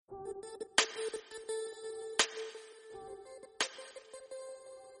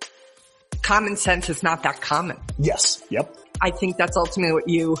common sense is not that common. Yes. Yep. I think that's ultimately what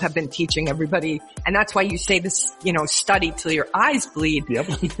you have been teaching everybody. And that's why you say this, study till your eyes bleed. Yep.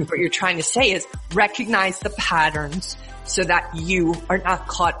 What you're trying to say is recognize the patterns so that you are not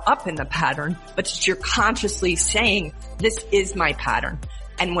caught up in the pattern, but that you're consciously saying, this is my pattern.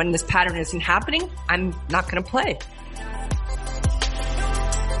 And when this pattern isn't happening, I'm not going to play.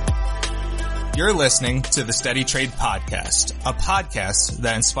 You're listening to the Steady Trade Podcast, a podcast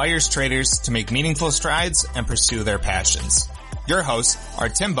that inspires traders to make meaningful strides and pursue their passions. Your hosts are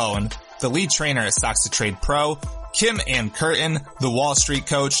Tim Bowen, the lead trainer at Stocks to Trade Pro, Kim Ann Curtin, the Wall Street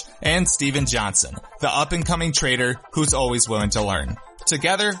coach, and Steven Johnson, the up-and-coming trader who's always willing to learn.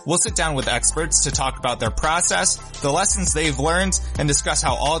 Together, we'll sit down with experts to talk about their process, the lessons they've learned, and discuss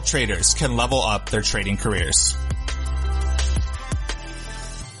how all traders can level up their trading careers.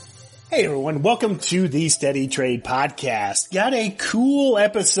 Hey everyone, welcome to the Steady Trade Podcast. Got a cool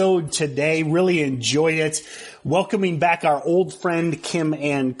episode today, really enjoyed it. Welcoming back our old friend Kim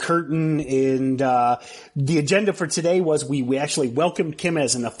Ann Curtin, and the agenda for today was we actually welcomed Kim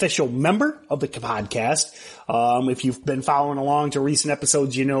as an official member of the podcast. If you've been following along to recent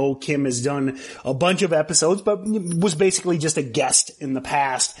episodes, you know Kim has done a bunch of episodes, but was basically just a guest in the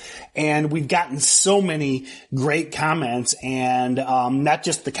past. And we've gotten so many great comments, and not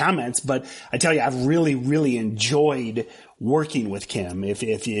just the comments, but I tell you, I've really enjoyed working with Kim.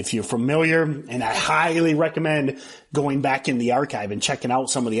 If you're familiar, and I highly recommend going back in the archive and checking out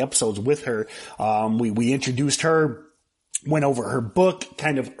some of the episodes with her. We introduced her, went over her book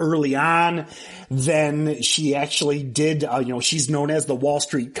kind of early on. Then she actually did, she's known as the Wall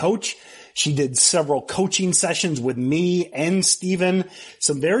Street coach. She did several coaching sessions with me and Steven.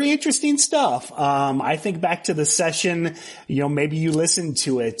 Some very interesting stuff. I think back to the session, maybe you listened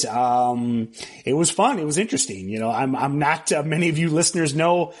to it. It was fun. It was interesting. I'm not, many of you listeners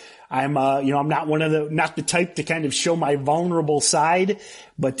know I'm not not the type to kind of show my vulnerable side,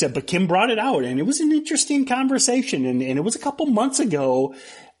 but Kim brought it out, and it was an interesting conversation, and it was a couple months ago,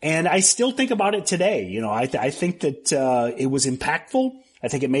 and I still think about it today. I think that, it was impactful. I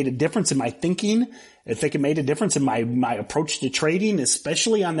think it made a difference in my thinking. I think it made a difference in my approach to trading,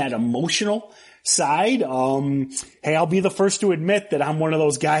 especially on that emotional side. Hey, I'll be the first to admit that I'm one of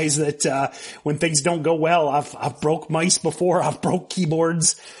those guys that, when things don't go well, I've broke mice before. I've broke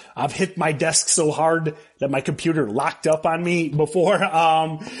keyboards. I've hit my desk so hard that my computer locked up on me before.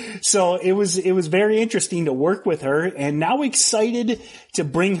 So it was very interesting to work with her, and now excited to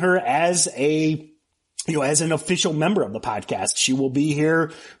bring her as as an official member of the podcast. She will be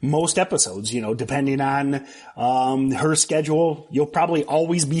here most episodes, depending on, her schedule. You'll probably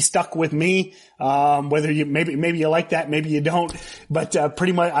always be stuck with me. Whether maybe you like that, maybe you don't, but,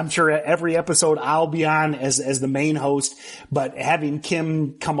 pretty much I'm sure every episode I'll be on as the main host, but having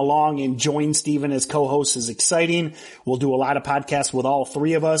Kim come along and join Steven as co-host is exciting. We'll do a lot of podcasts with all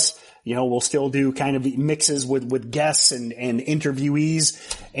three of us. We'll still do kind of mixes with guests and interviewees.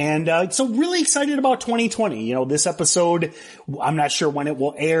 And, so really excited about 2020. This episode, I'm not sure when it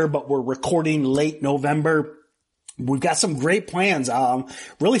will air, but we're recording late November. We've got some great plans.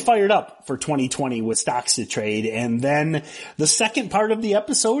 Really fired up for 2020 with Stocks to Trade. And then the second part of the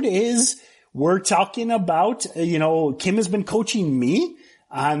episode is we're talking about, Kim has been coaching me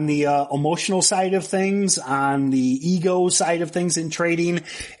on the emotional side of things, on the ego side of things in trading.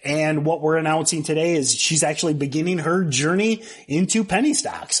 And what we're announcing today is she's actually beginning her journey into penny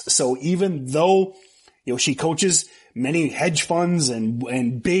stocks. So even though, she coaches many hedge funds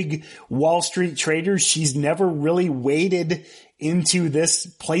and big Wall Street traders, she's never really waded into this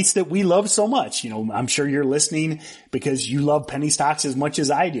place that we love so much. I'm sure you're listening because you love penny stocks as much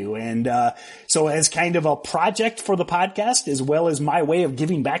as I do. And, so as kind of a project for the podcast, as well as my way of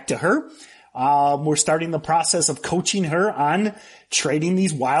giving back to her, we're starting the process of coaching her on trading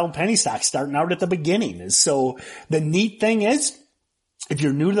these wild penny stocks, starting out at the beginning. So the neat thing is, if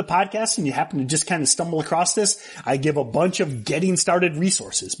you're new to the podcast and you happen to just kind of stumble across this, I give a bunch of getting started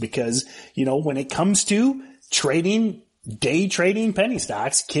resources because, when it comes to trading, day trading penny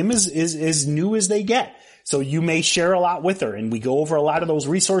stocks, Kim is new as they get. So you may share a lot with her, and we go over a lot of those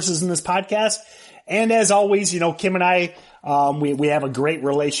resources in this podcast. And as always, Kim and I, we have a great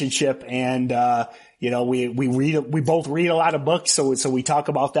relationship, and, we both read a lot of books. So we talk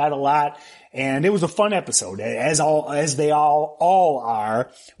about that a lot. And it was a fun episode, as they all are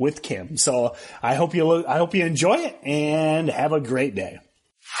with Kim. So I hope you enjoy it and have a great day.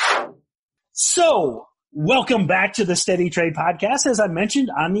 So welcome back to the Steady Trade Podcast. As I mentioned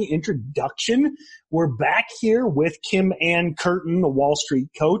on the introduction, we're back here with Kim Ann Curtin, the Wall Street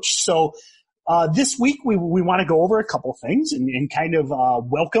coach. So, This week we want to go over a couple things and kind of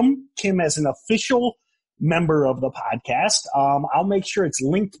welcome Kim as an official member of the podcast. I'll make sure it's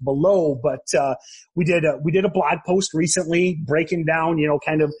linked below, but we did a blog post recently breaking down,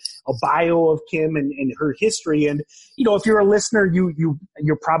 kind of a bio of Kim and her history. And, if you're a listener,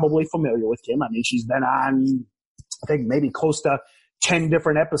 you're probably familiar with Kim. I mean, she's been on, I think, maybe close to 10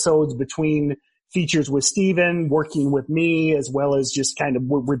 different episodes between features with Steven, working with me, as well as just kind of,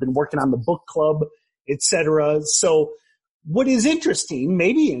 we've been working on the book club, etc. So what is interesting,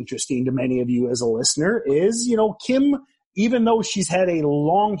 maybe interesting to many of you as a listener, is, Kim, even though she's had a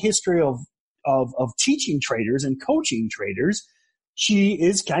long history of teaching traders and coaching traders, she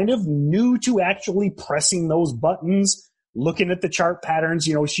is kind of new to actually pressing those buttons, looking at the chart patterns.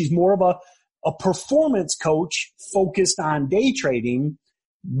 She's more of a performance coach focused on day trading,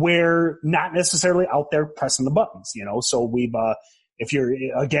 where not necessarily out there pressing the buttons, So we've, if you're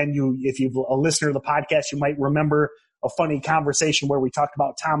a listener to the podcast, you might remember a funny conversation where we talked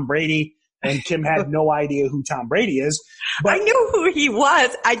about Tom Brady, and Kim had no idea who Tom Brady is. But I knew who he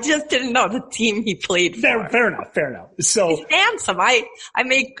was. I just didn't know the team he played for. Fair enough. So he's handsome. I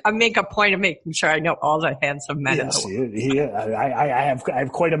make a point of making sure I know all the handsome men. Yes, I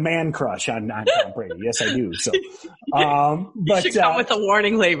have quite a man crush on Tom Brady. Yes, I do. So, but you should come with a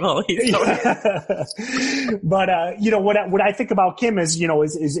warning label. But what I think about Kim is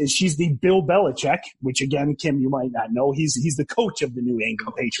is she's the Bill Belichick, which again, Kim, you might not know. He's the coach of the New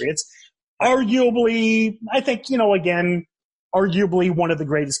England Patriots. Arguably, I think, arguably one of the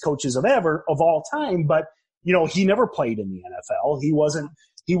greatest coaches of all time, but, he never played in the NFL. He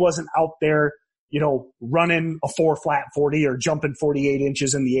wasn't out there, running a 4-flat 40 or jumping 48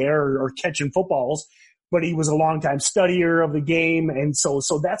 inches in the air or catching footballs, but he was a longtime studier of the game. And so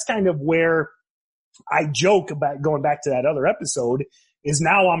that's kind of where I joke about, going back to that other episode, is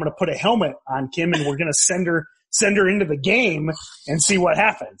now I'm going to put a helmet on Kim and we're going to send her into the game and see what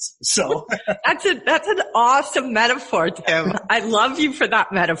happens. So that's an awesome metaphor, Tim. I love you for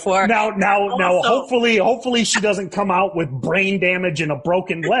that metaphor. Now, hopefully she doesn't come out with brain damage and a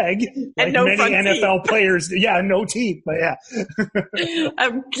broken leg like no many NFL players. Yeah, no teeth, but yeah.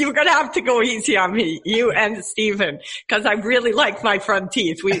 You're going to have to go easy on me, you and Steven, because I really like my front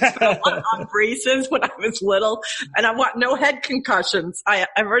teeth. We spent a lot on braces when I was little, and I want no head concussions. I've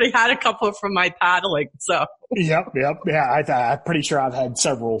already had a couple from my paddling, so. Yep. Yeah, I'm pretty sure I've had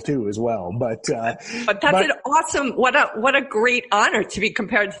several too as well. But that's an awesome, what a great honor to be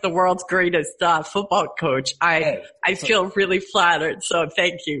compared to the world's greatest football coach. I feel really flattered. So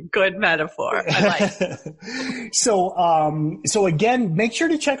thank you. Good metaphor. I like. So again, make sure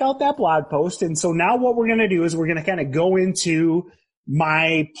to check out that blog post. And so now what we're going to do is we're going to kind of go into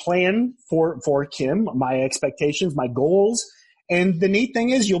my plan for Kim, my expectations, my goals. And the neat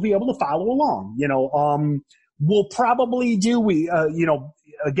thing is you'll be able to follow along. We'll probably do,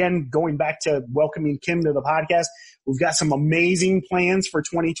 again, going back to welcoming Kim to the podcast, we've got some amazing plans for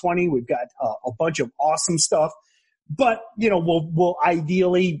 2020. We've got a bunch of awesome stuff, but, we'll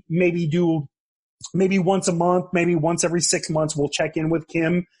ideally maybe do once a month, maybe once every 6 months, we'll check in with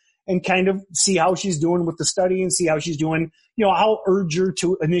Kim and kind of see how she's doing with the study and see how she's doing. I'll urge her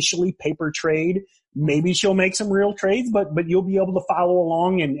to initially paper trade. Maybe she'll make some real trades, but you'll be able to follow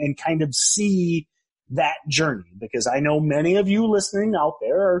along and kind of see that journey, because I know many of you listening out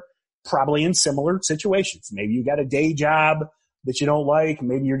there are probably in similar situations. Maybe you got a day job that you don't like.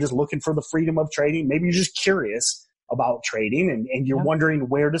 Maybe you're just looking for the freedom of trading. Maybe you're just curious about trading and you're wondering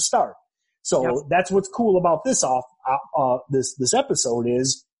where to start. So that's what's cool about this this episode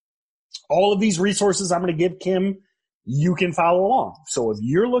is all of these resources I'm going to give Kim, you can follow along. So if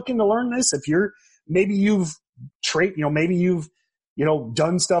you're looking to learn this, maybe you've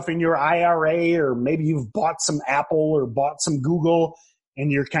done stuff in your IRA, or maybe you've bought some Apple or bought some Google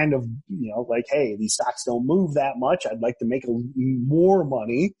and you're kind of, like, hey, these stocks don't move that much. I'd like to make more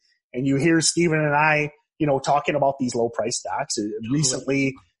money. And you hear Steven and I, talking about these low price stocks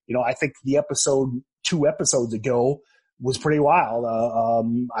recently. I think the 2 episodes ago was pretty wild.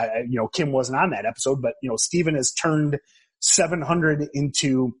 Kim wasn't on that episode, but Steven has turned 700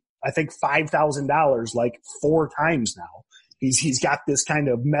 into, I think, $5,000 like 4 times now. He's got this kind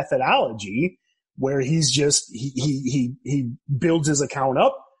of methodology where he's just, he builds his account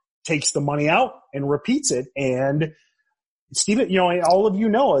up, takes the money out and repeats it. And Steven, all of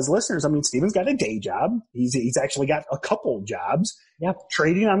as listeners, Steven's got a day job. He's actually got a couple jobs,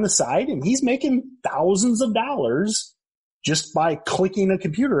 trading on the side, and he's making thousands of dollars just by clicking a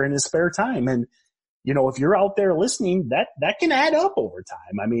computer in his spare time. And, if you're out there listening, that can add up over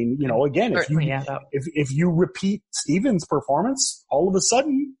time. Again, if you repeat Steven's performance, all of a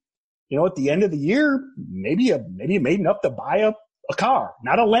sudden, at the end of the year, maybe you made enough to buy a car,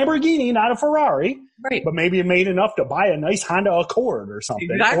 not a Lamborghini, not a Ferrari, right? But maybe you made enough to buy a nice Honda Accord or something.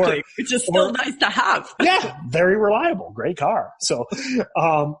 Exactly. Which is still nice to have. Yeah. Very reliable. Great car. So,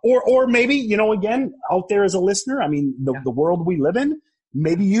 or maybe, again, out there as a listener, I mean, the world we live in,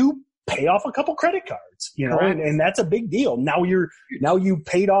 maybe you pay off a couple credit cards, and that's a big deal. Now you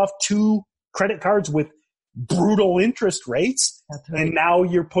paid off 2 credit cards with brutal interest rates. That's right. And now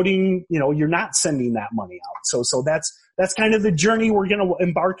you're putting, you're not sending that money out. So that's kind of the journey we're going to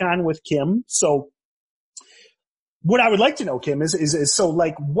embark on with Kim. So what I would like to know, Kim, is so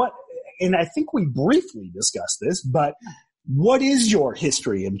like what, and I think we briefly discussed this, but what is your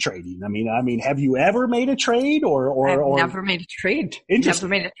history in trading? I mean, have you ever made a trade or never made a trade. Interesting.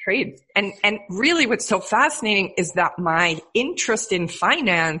 Never made a trade. And really what's so fascinating is that my interest in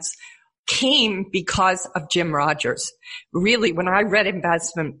finance came because of Jim Rogers. Really, when I read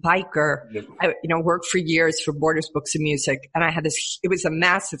Investment Biker, I, worked for years for Borders Books and Music, and I had it was a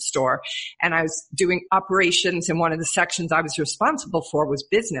massive store, and I was doing operations, and one of the sections I was responsible for was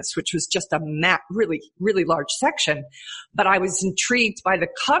business, which was just a really, really large section. But I was intrigued by the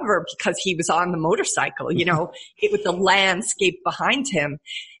cover because he was on the motorcycle, it with the landscape behind him.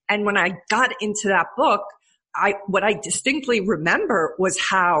 And when I got into that book, what I distinctly remember was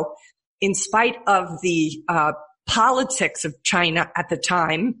how, in spite of the politics of China at the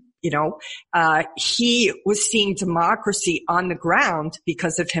time, he was seeing democracy on the ground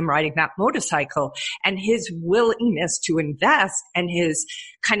because of him riding that motorcycle, and his willingness to invest and his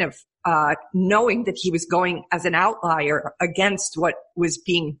kind of knowing that he was going as an outlier against what was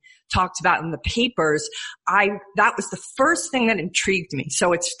being talked about in the papers. That was the first thing that intrigued me.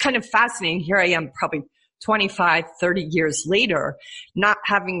 So it's kind of fascinating. Here I am, probably 25, 30 years later, not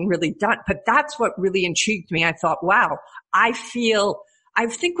having really done, but that's what really intrigued me. I thought, wow, I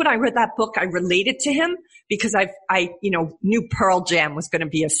think when I read that book, I related to him because I knew Pearl Jam was going to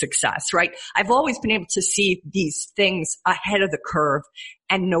be a success, right? I've always been able to see these things ahead of the curve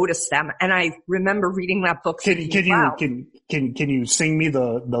and notice them. And I remember reading that book. Can you sing me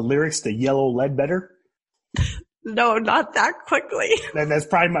the lyrics to Yellow Ledbetter? No, not that quickly. That's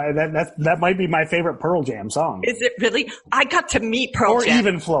probably that might be my favorite Pearl Jam song. Is it really? I got to meet Pearl Jam. Or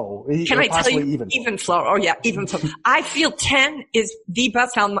Even Flow. Can I tell you? Even Flow. Oh yeah, Even Flow. I feel 10 is the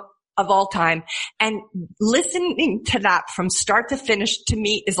best album of all time. And listening to that from start to finish to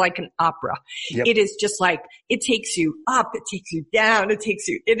me is like an opera. Yep. It is just like, it takes you up, it takes you down, it takes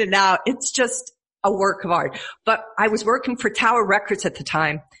you in and out. It's just a work of art. But I was working for Tower Records at the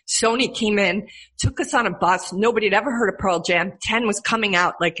time. Sony came in, took us on a bus. Nobody had ever heard of Pearl Jam. 10 was coming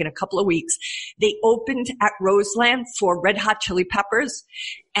out like in a couple of weeks. They opened at Roseland for Red Hot Chili Peppers,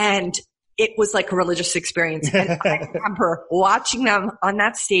 and it was like a religious experience. And I remember watching them on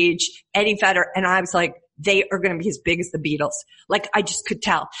that stage, Eddie Vedder, and I was like, they are going to be as big as the Beatles. Like, I just could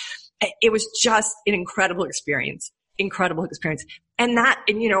tell. It was just an incredible experience. And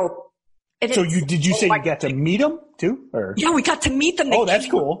so did you say you got to meet them too? Or? Yeah, we got to meet them. That's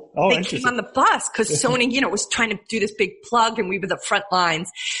cool. Oh, they came on the bus because Sony, was trying to do this big plug, and we were the front lines.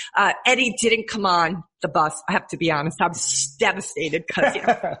 Eddie didn't come on the bus. I have to be honest. I was devastated because,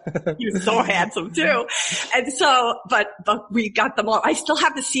 he was so handsome too. And so, but we got them all. I still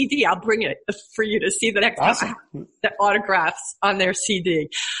have the CD. I'll bring it for you to see the next awesome. time. The autographs on their CD.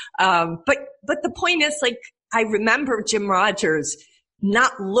 But the point is, like, I remember Jim Rogers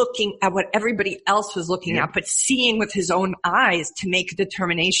not looking at what everybody else was looking at, but seeing with his own eyes to make a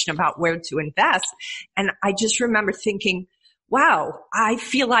determination about where to invest. And I just remember thinking, wow, I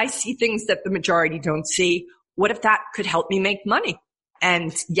feel I see things that the majority don't see. What if that could help me make money?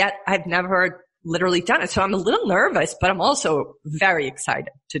 And yet I've never literally done it. So I'm a little nervous, but I'm also very excited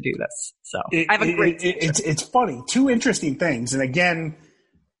to do this. So I have a great it's funny. 2 interesting things. And again,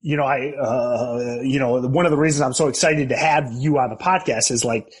 one of the reasons I'm so excited to have you on the podcast is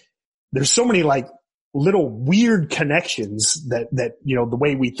like, there's so many like little weird connections that, the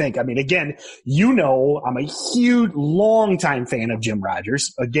way we think. I mean, again, I'm a huge, long-time fan of Jim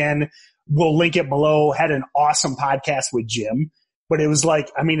Rogers. Again, we'll link it below. Had an awesome podcast with Jim, but it was like,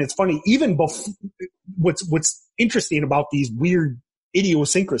 I mean, it's funny, even before, what's interesting about these weird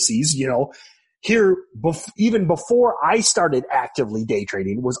idiosyncrasies, here, even before I started actively day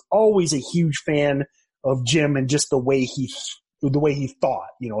trading, was always a huge fan of Jim and just the way he thought,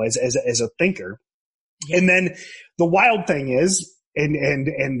 as a thinker. Yeah. And then the wild thing is, and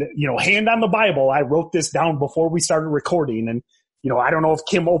hand on the Bible, I wrote this down before we started recording, and I don't know if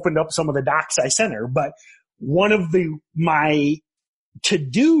Kim opened up some of the docs I sent her, but one of my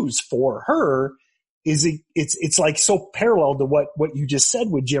to-dos for her it's like so parallel to what you just said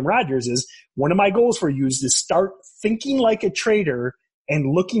with Jim Rogers. Is one of my goals for you is to start thinking like a trader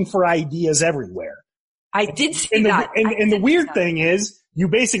and looking for ideas everywhere. I did see that. And the weird thing is, you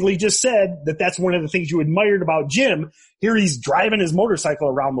basically just said that that's one of the things you admired about Jim. Here he's driving his motorcycle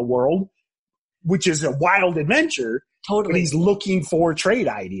around the world, which is a wild adventure. Totally. But he's looking for trade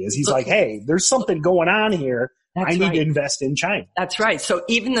ideas. He's like, hey, there's something going on here. I need to invest in China. That's right. So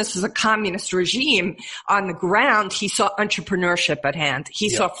even this is a communist regime, on the ground, he saw entrepreneurship at hand. He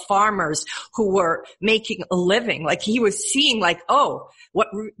saw farmers who were making a living. Like he was seeing like, oh,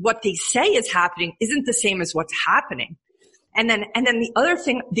 what they say is happening isn't the same as what's happening. And then the other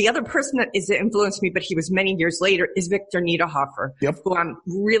person that is influenced me, but he was many years later, is Victor Niederhofer, who I'm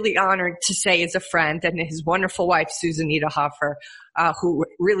really honored to say is a friend, and his wonderful wife, Susan Niederhofer, who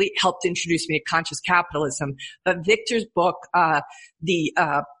really helped introduce me to conscious capitalism. But Victor's book,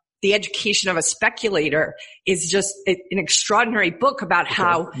 The Education of a Speculator, is just an extraordinary book about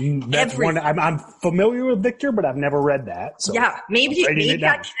how I'm familiar with Victor, but I've never read that. So yeah, maybe I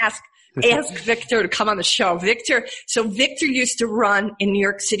can ask Victor to come on the show. Victor used to run in New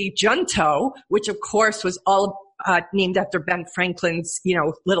York City Junto, which of course was all named after Ben Franklin's,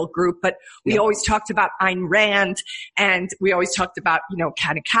 little group. But we always talked about Ayn Rand, and we always talked about,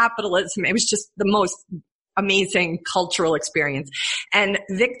 kind of capitalism. It was just the most amazing cultural experience. And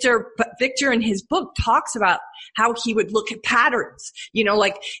Victor in his book talks about how he would look at patterns,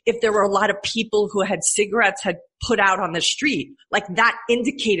 like if there were a lot of people who had cigarettes had put out on the street, like that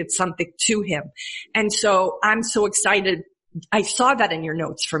indicated something to him. And so I'm so excited. I saw that in your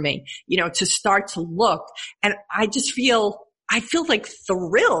notes for me, to start to look. And I feel like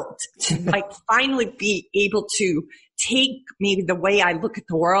thrilled to like finally be able to take maybe the way I look at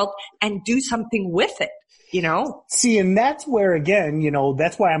the world and do something with it. See, and that's where, again,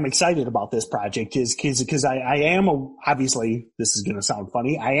 that's why I'm excited about this project is because I am, obviously, this is going to sound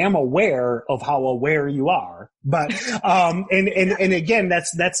funny. I am aware of how aware you are, but, and again,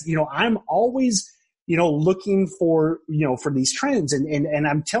 that's, I'm always, looking for, for these trends. And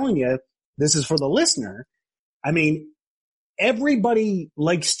I'm telling you, this is for the listener. I mean, everybody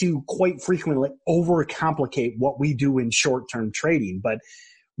likes to quite frequently overcomplicate what we do in short-term trading, but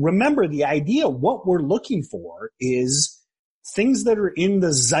remember, the idea, what we're looking for is things that are in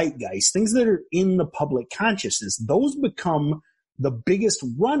the zeitgeist, things that are in the public consciousness. Those become the biggest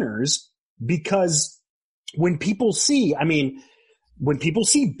runners because when people see Bitcoin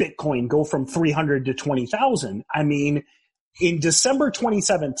go from 300 to 20,000, in December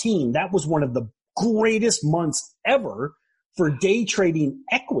 2017, that was one of the greatest months ever for day trading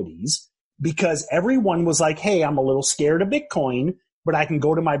equities because everyone was like, hey, I'm a little scared of Bitcoin, but I can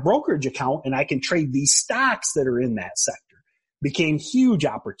go to my brokerage account and I can trade these stocks that are in that sector. Became huge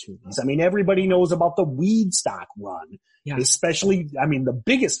opportunities. Everybody knows about the weed stock run, especially, the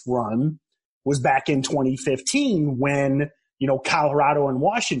biggest run was back in 2015 when, Colorado and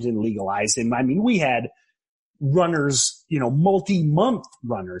Washington legalized. And we had runners, multi-month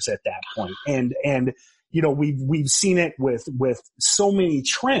runners at that point. And, we've seen it with so many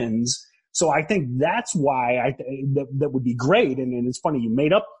trends. So I think that's why that would be great. And it's funny you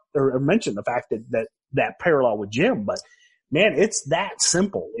made up or mentioned the fact that parallel with Jim, but man, it's that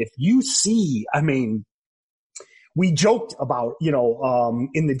simple. If you see, we joked about,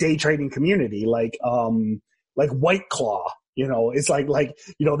 in the day trading community, like White Claw, it's like,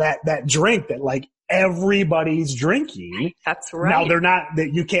 that drink that like everybody's drinking. That's right. Now they're not,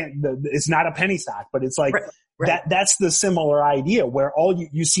 that you can't, it's not a penny stock, but it's like, right. That's the similar idea where all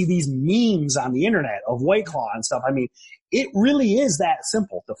you see these memes on the internet of White Claw and stuff. It really is that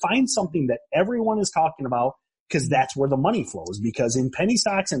simple to find something that everyone is talking about because that's where the money flows. Because in penny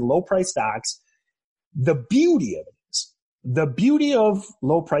stocks and low price stocks, the beauty of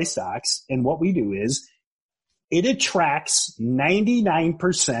low price stocks and what we do is it attracts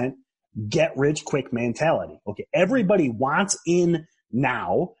 99% get rich quick mentality. Okay. Everybody wants in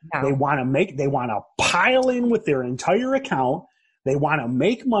now. They want to pile in with their entire account. They want to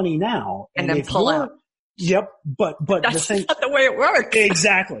make money now. And then pull out. Yep. But that's not the way it works.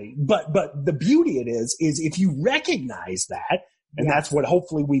 Exactly. But the beauty it is if you recognize that, and that's what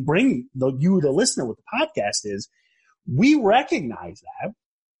hopefully we bring the listener with the podcast is, we recognize that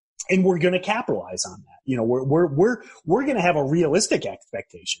and we're going to capitalize on that. We're going to have a realistic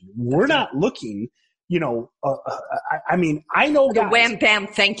expectation. We're not looking, I know guys. Wham, bam,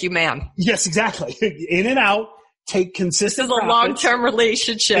 thank you, ma'am. Yes, exactly. In and out, take consistent. This is a long-term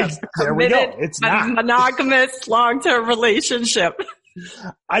relationship. There we go. It's not a monogamous long-term relationship.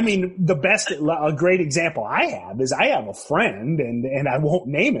 A great example I have is I have a friend and I won't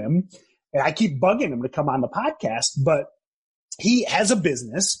name him, and I keep bugging him to come on the podcast, but he has a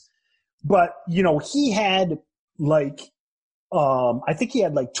business, but he had like, I think he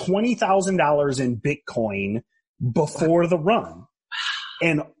had like $20,000 in Bitcoin before the run,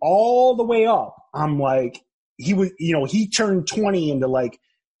 and all the way up, I'm like, he turned 20 into like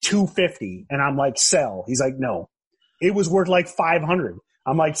 250, and I'm like, sell. He's like, no. It was worth like 500.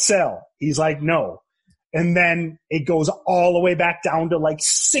 I'm like, sell. He's like, no. And then it goes all the way back down to like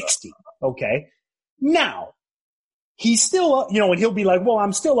 60. Okay. Now he's still up, and he'll be like, well,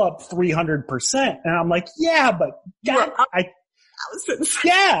 I'm still up 300%. And I'm like, yeah, but God, I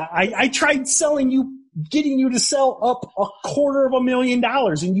tried getting you to sell up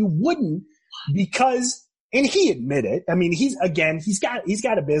 $250,000 and you wouldn't, because, and he admitted, I mean, he's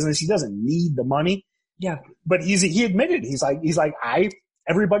got a business. He doesn't need the money. Yeah. But he admitted, he's like,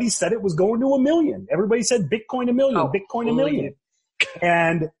 everybody said it was going to 1 million. Everybody said Bitcoin 1 million, Bitcoin 1 million.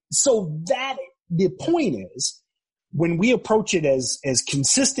 And so the point is, when we approach it as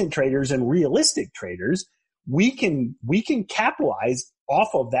consistent traders and realistic traders, we can capitalize off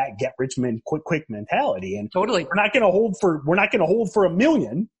of that get rich man quick mentality. And totally, we're not going to hold for 1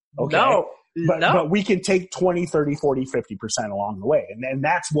 million. Okay. No. But we can take 20, 30, 40, 50% along the way. And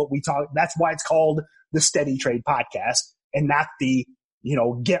that's what we talk. That's why it's called the Steady Trade Podcast and not the,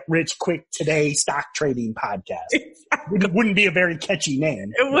 get rich quick today stock trading podcast. Exactly. It wouldn't be a very catchy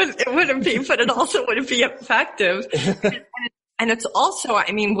name. It wouldn't be, but it also wouldn't be effective. And it's also,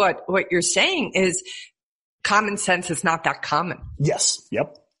 I mean, what you're saying is common sense is not that common. Yes.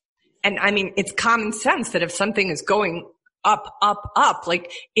 Yep. And I mean, it's common sense that if something is going up,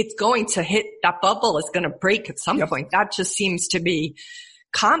 like it's going to hit, that bubble is going to break at some point. That just seems to be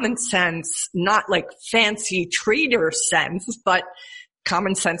common sense, not like fancy trader sense, but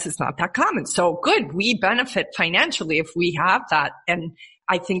common sense is not that common. So good. We benefit financially if we have that. And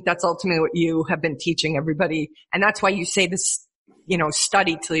I think that's ultimately what you have been teaching everybody. And that's why you say this,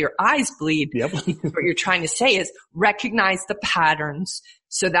 study till your eyes bleed. Yep. What you're trying to say is recognize the patterns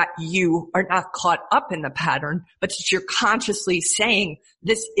so that you are not caught up in the pattern, but that you're consciously saying,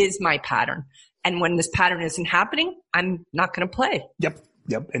 this is my pattern. And when this pattern isn't happening, I'm not going to play. Yep.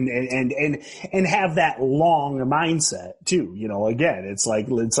 And have that long mindset too. Again, it's like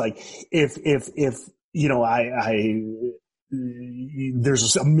if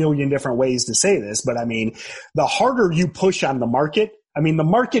there's a million different ways to say this, but I mean, the harder you push on the market, the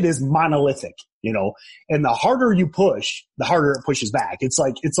market is monolithic, and the harder you push, the harder it pushes back. It's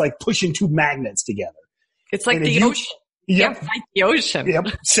like pushing two magnets together. It's like the ocean. Yep. Fight the ocean. Yep.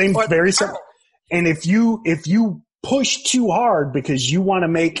 Same, very simple. And if you push too hard because you want to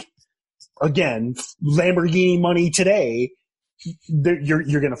make, again, Lamborghini money today, you're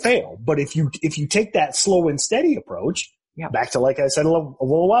going to fail. But if you take that slow and steady approach, back to like I said a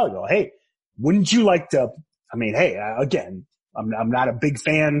little while ago, hey, wouldn't you like to? Again, I'm not a big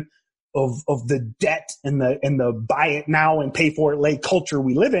fan of the debt and the buy it now and pay for it late culture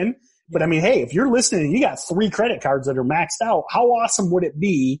we live in. But hey, if you're listening and you got 3 credit cards that are maxed out, how awesome would it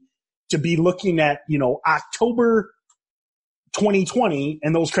be to be looking at, October 2020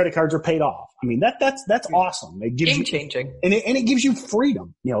 and those credit cards are paid off? That's awesome. It gives game changing. And it gives you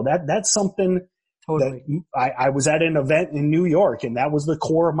freedom. That's something totally. That I was at an event in New York, and that was the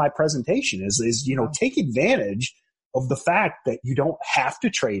core of my presentation is take advantage of the fact that you don't have to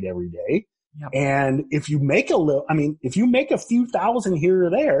trade every day. Yep. And if you make if you make a few thousand here or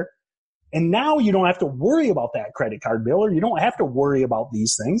there, and now you don't have to worry about that credit card bill, or you don't have to worry about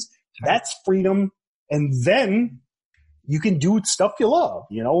these things. That's freedom. And then you can do stuff you love,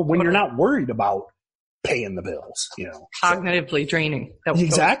 when you're not worried about paying the bills, Cognitively draining.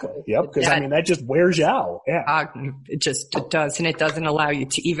 Exactly. Yep. Cause that just wears you out. Yeah. It does. And it doesn't allow you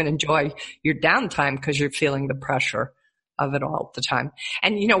to even enjoy your downtime because you're feeling the pressure of it all the time.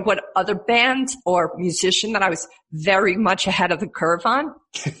 And what other band or musician that I was very much ahead of the curve on?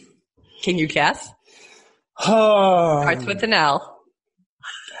 Can you guess? Starts with an L.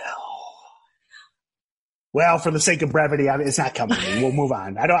 Well, for the sake of brevity, it's not coming to me. We'll move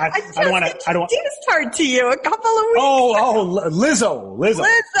on. I don't want to. Introduced her to you a couple of weeks ago.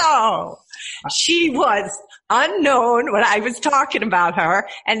 Lizzo. She was unknown when I was talking about her,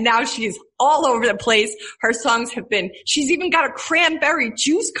 and now she's all over the place. Her songs she's even got a cranberry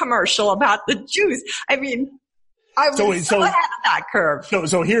juice commercial about the juice. I was so ahead of that curve.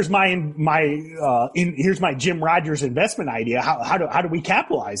 So here's here's my Jim Rogers investment idea. How do we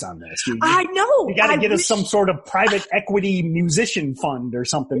capitalize on this? I know. You got to get us some sort of private equity musician fund or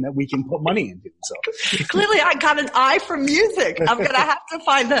something that we can put money into. So clearly, I got an eye for music. I'm gonna have to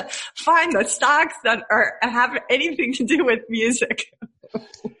find the stocks that have anything to do with music.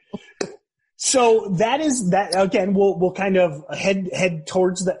 So that is that. Again, we'll kind of head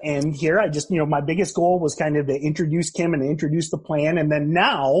towards the end here. I just, my biggest goal was kind of to introduce Kim and introduce the plan. And then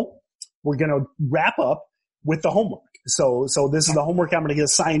now we're going to wrap up with the homework. So this is the homework I'm going to get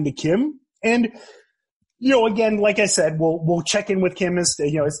assigned to Kim. And, again, like I said, we'll check in with Kim as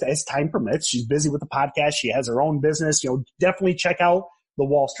time permits. She's busy with the podcast. She has her own business. Definitely check out The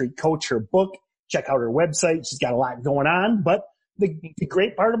Wall Street Coach, her book. Check out her website. She's got a lot going on. But the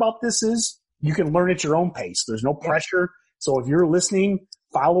great part about this is you can learn at your own pace. There's no pressure. So if you're listening,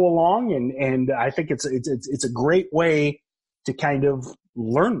 follow along. And I think it's a great way to kind of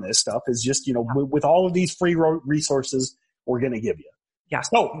learn this stuff is just, with all of these free resources we're going to give you. Yeah.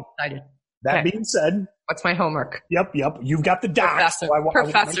 So I'm excited. That being said. What's my homework? Yep. You've got the docs.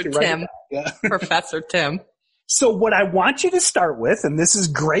 Professor Tim. Yeah. Professor Tim. So what I want you to start with, and this is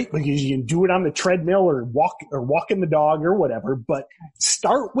great because you can do it on the treadmill or walking the dog or whatever, but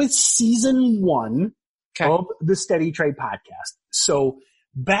start with season 1 of the Steady Trade podcast. So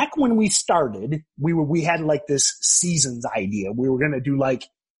back when we started, we had like this seasons idea. We were going to do like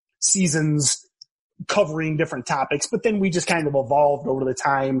seasons covering different topics, but then we just kind of evolved over the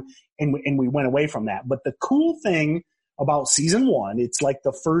time and we went away from that. But the cool thing about season 1, it's like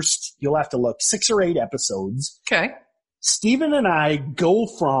the first, you'll have to look 6 or 8 episodes. Okay. Steven and I go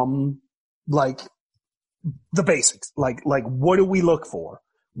from like the basics, like what do we look for?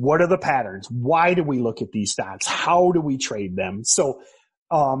 What are the patterns? Why do we look at these stocks? How do we trade them? So,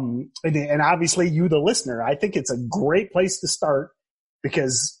 and obviously you, the listener, I think it's a great place to start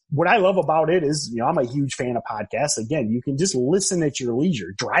because what I love about it is, I'm a huge fan of podcasts. Again, you can just listen at your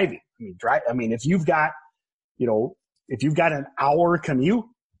leisure driving. If you've got, if you've got an hour commute,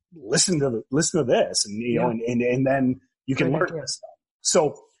 listen to this and, and then you can learn this stuff.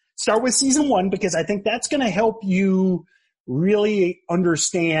 So start with season 1 because I think that's going to help you really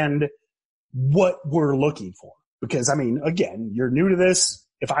understand what we're looking for. Because again, you're new to this.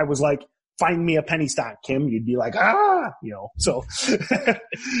 If I was like, find me a penny stock, Kim, you'd be like, so,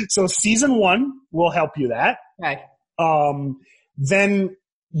 so season 1 will help you that. Okay. Then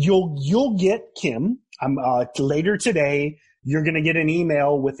you'll get Kim. Later today, you're going to get an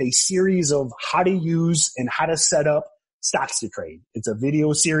email with a series of how to use and how to set up stocks to trade. It's a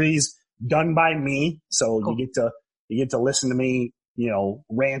video series done by me. So cool. you get to listen to me,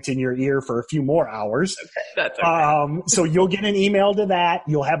 rant in your ear for a few more hours. Okay, that's okay. So you'll get an email to that.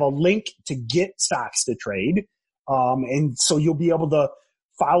 You'll have a link to get stocks to trade. And so you'll be able to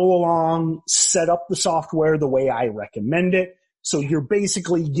follow along, set up the software the way I recommend it. So you're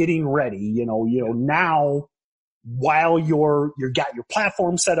basically getting ready, now while you got your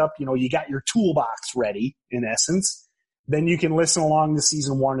platform set up, you got your toolbox ready in essence, then you can listen along to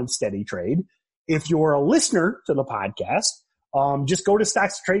season 1 of Steady Trade. If you're a listener to the podcast, just go to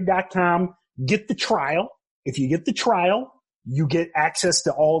stockstrade.com, get the trial. If you get the trial, you get access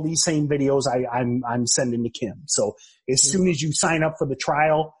to all these same videos I'm sending to Kim. So as soon as you sign up for the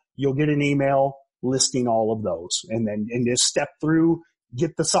trial, you'll get an email listing all of those and just step through,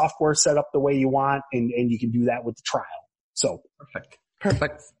 get the software set up the way you want. And you can do that with the trial. So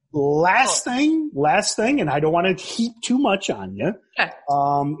perfect. Last thing, and I don't want to heap too much on you. Okay.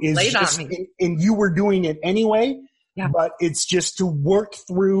 Is lay it just, on me. And you were doing it anyway, but it's just to work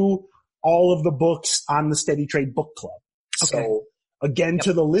through all of the books on the Steady Trade Book Club. Okay. So again,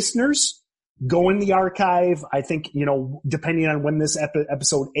 to the listeners, go in the archive. I think, depending on when this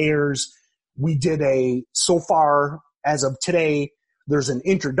episode airs, we did so far as of today, there's an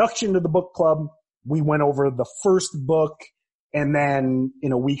introduction to the book club. We went over the first book and then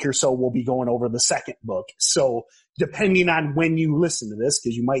in a week or so, we'll be going over the second book. So depending on when you listen to this,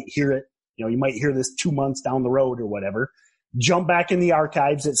 cause you might hear it, you might hear this 2 months down the road or whatever, jump back in the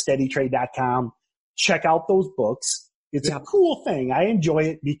archives at steadytrade.com, check out those books. It's a cool thing. I enjoy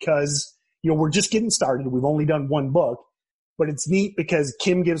it because, we're just getting started. We've only done 1 book. But it's neat because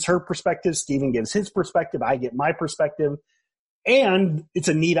Kim gives her perspective, Steven gives his perspective, I get my perspective. And it's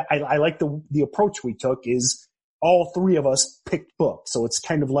a neat, I like the approach we took is all 3 of us picked books. So it's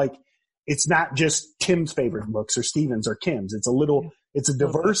kind of like, it's not just Tim's favorite books or Steven's or Kim's. It's a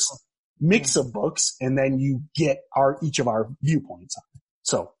diverse mix of books. And then you get each of our viewpoints on it.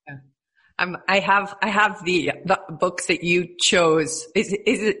 So. I have the books that you chose. Is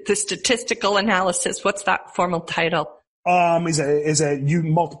it the statistical analysis? What's that formal title? Is you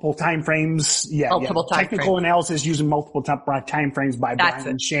multiple time frames? Yeah. Multiple time Technical frames. Analysis using multiple time frames by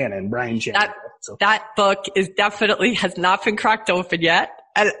Brian Shannon. That book has not been cracked open yet.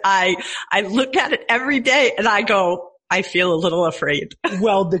 And I look at it every day and I go, I feel a little afraid.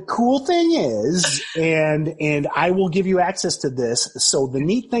 Well, the cool thing is, and I will give you access to this. So the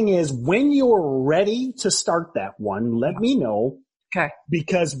neat thing is when you're ready to start that one, let me know. Okay.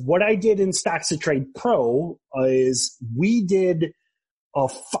 Because what I did in Stocks to Trade Pro is I did a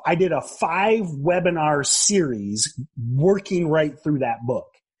 5 webinar series working right through that book.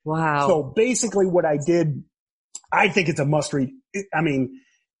 Wow. So basically what I did, I think it's a must read. I mean,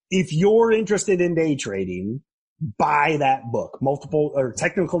 if you're interested in day trading, buy that book,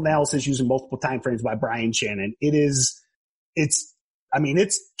 Technical Analysis Using Multiple Time Frames by Brian Shannon. It's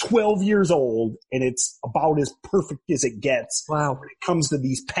 12 years old and it's about as perfect as it gets. Wow. When it comes to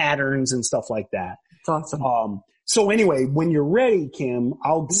these patterns and stuff like that. It's awesome. So anyway, when you're ready, Kim,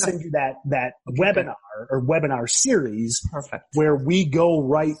 I'll send you that webinar or webinar series. Perfect. Where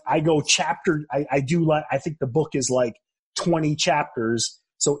I go chapter, I think the book is like 20 chapters.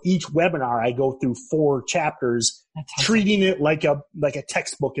 So each webinar I go through 4 chapters, treating it like a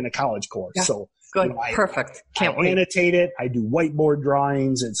textbook in a college course. Yeah. So good. Perfect. Can't wait. Annotate it. I do whiteboard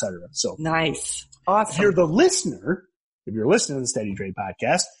drawings, etc. So nice. Awesome. If you're listening to the Steady Trade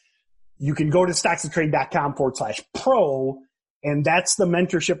podcast, you can go to stocksandtrade.com/pro, and that's the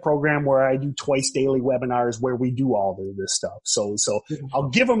mentorship program where I do twice daily webinars where we do all of this stuff. So I'll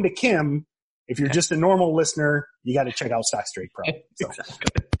give them to Kim. If you're just a normal listener, you got to check out Stocks Trade Pro. So.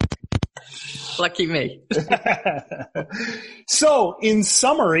 Exactly. Lucky me. So, in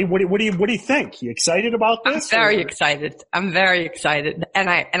summary, what do you think? You excited about this? I'm very excited. And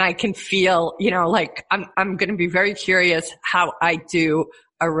I can feel, like I'm going to be very curious how I do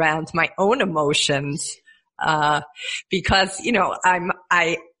around my own emotions, because, to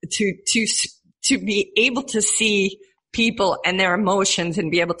be able to see people and their emotions and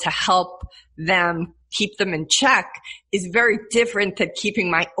be able to help them keep them in check is very different than keeping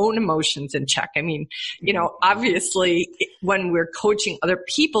my own emotions in check. I mean, obviously when we're coaching other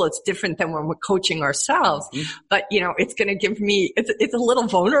people, it's different than when we're coaching ourselves. Mm-hmm. But, it's going to give me, it's a little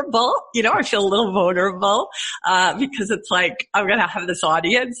vulnerable. I feel a little vulnerable, because it's like, I'm going to have this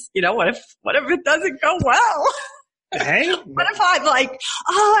audience. What if it doesn't go well? Hey. What if I'm like,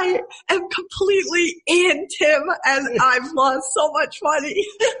 I am completely in Tim and I've lost so much money?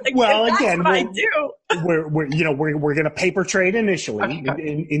 Well, again, I do. We're going to paper trade initially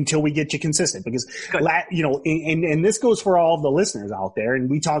until we get you consistent because, and this goes for all the listeners out there. And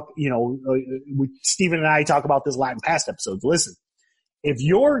we talk, Stephen and I talk about this a lot in past episodes. Listen, if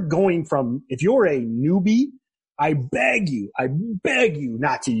you're a newbie, I beg you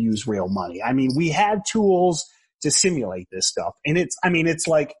not to use real money. I mean, we have tools to simulate this stuff. And it's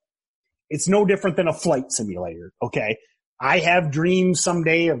no different than a flight simulator. Okay. I have dreams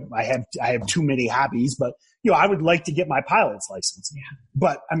someday I have too many hobbies, but I would like to get my pilot's license. Yeah.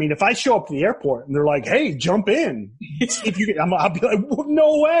 But I mean, if I show up to the airport and they're like, "Hey, jump in," if you I'll be like,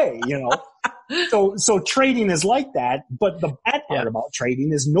 "No way," So trading is like that. But the bad part about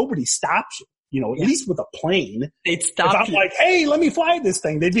trading is nobody stops you. At least with a plane, they'd stop. If I'm like, "Hey, let me fly this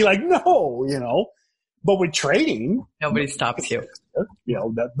thing," they'd be like, "No," But with trading, nobody stops you.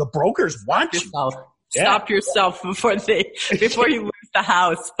 The brokers want you. Stop yourself before you lose the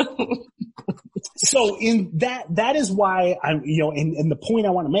house. So in that is why I'm, and the point I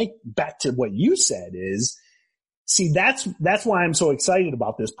want to make back to what you said is, see, that's why I'm so excited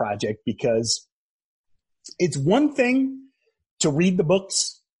about this project, because it's one thing to read the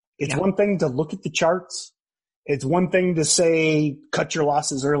books. It's one thing to look at the charts. It's one thing to say, cut your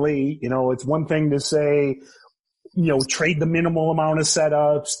losses early. It's one thing to say, trade the minimal amount of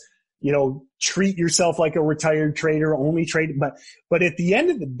setups, treat yourself like a retired trader, only trade. But at the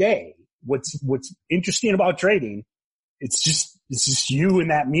end of the day, what's interesting about trading, it's just you in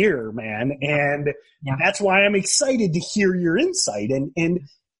that mirror, man. And that's why I'm excited to hear your insight. And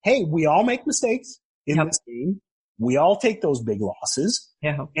hey, we all make mistakes in this game. We all take those big losses.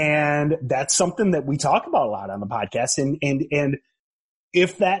 Yeah. And that's something that we talk about a lot on the podcast. And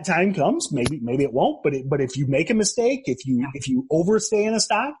if that time comes, maybe it won't, but if you make a mistake, if you overstay in a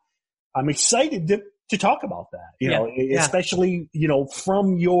stock, I'm excited to talk about that, especially,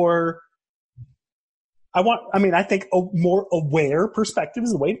 from your, I think a more aware perspective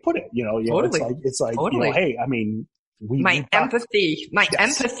is the way to put it. Totally. It's like, totally. Hey, I mean, empathy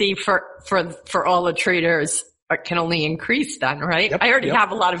for all the traders can only increase then, right? Yep, I already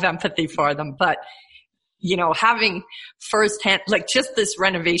have a lot of empathy for them, but having firsthand, like just this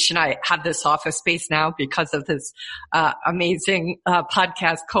renovation, I have this office space now because of this, amazing,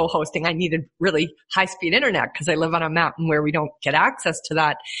 podcast co-hosting. I needed really high speed internet because I live on a mountain where we don't get access to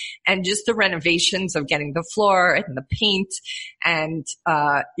that. And just the renovations of getting the floor and the paint and,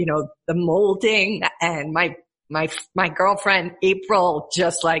 the molding and my my girlfriend April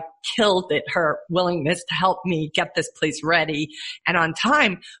just like killed it, her willingness to help me get this place ready and on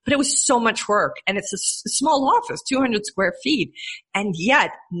time. But it was so much work, and it's a small office, 200 square feet. And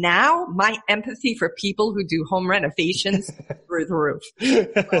yet now my empathy for people who do home renovations through the roof.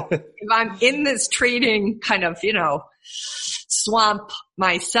 So if I'm in this trading kind of, swamp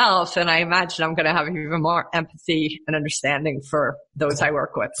myself, and I imagine I'm going to have even more empathy and understanding for those I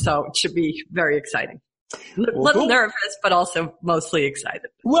work with. So it should be very exciting. Little nervous, but also mostly excited.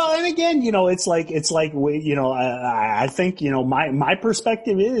 Well, and again, it's like, I think, my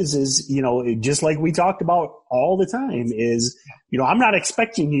perspective is, just like we talked about all the time is, I'm not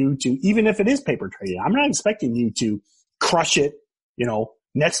expecting you to, even if it is paper trading, I'm not expecting you to crush it,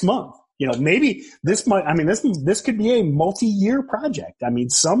 next month. Maybe this could be a multi-year project.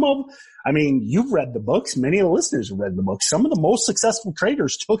 You've read the books. Many of the listeners have read the books. Some of the most successful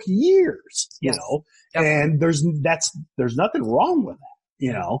traders took years, and there's nothing wrong with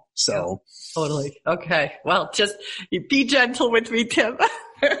that, so. Totally. Okay. Well, just be gentle with me, Tim.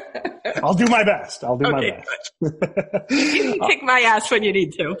 I'll do my best. My best. You can kick my ass when you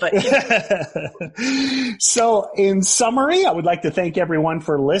need to, but. So in summary, I would like to thank everyone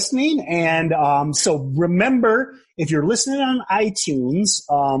for listening. And, so remember, if you're listening on iTunes,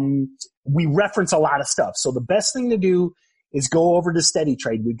 we reference a lot of stuff. So the best thing to do is go over to Steady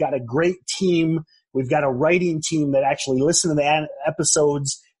Trade. We've got a great team. We've got a writing team that actually listen to the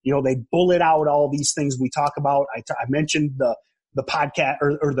episodes. They bullet out all these things we talk about. I mentioned the podcast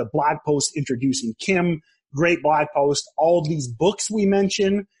or the blog post introducing Kim, great blog post. All these books we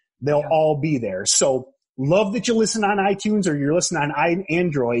mention, they'll all be there. So love that you listen on iTunes or you're listening on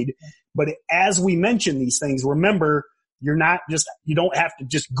Android. But as we mention these things, remember, you don't have to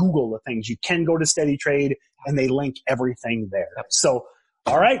just Google the things. You can go to Steady Trade and they link everything there. So,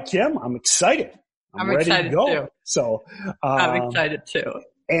 all right, Kim, I'm excited. I'm ready excited to go. too. So, I'm excited too.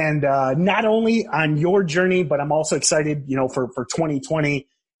 And, not only on your journey, but I'm also excited, for 2020.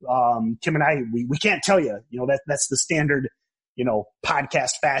 Kim and I, we can't tell you, that's the standard,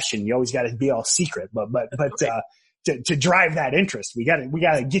 podcast fashion. You always got to be all secret, but to drive that interest, we got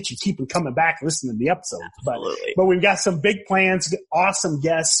to get you keeping coming back, listening to the episodes. But we've got some big plans, awesome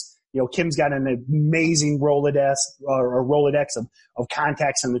guests. Kim's got an amazing Rolodex of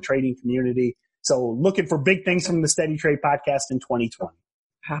contacts in the trading community. So looking for big things from the Steady Trade podcast in 2020.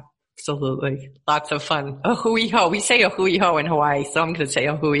 Absolutely. Lots of fun. A hui ho. We say a hui ho in Hawaii, so I'm going to say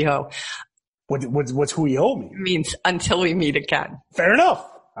a hui ho. What's hui ho mean? It means until we meet again. Fair enough.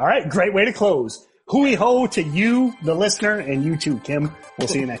 All right. Great way to close. Hui ho to you, the listener, and you too, Kim. We'll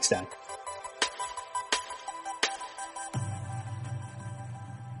see you next time.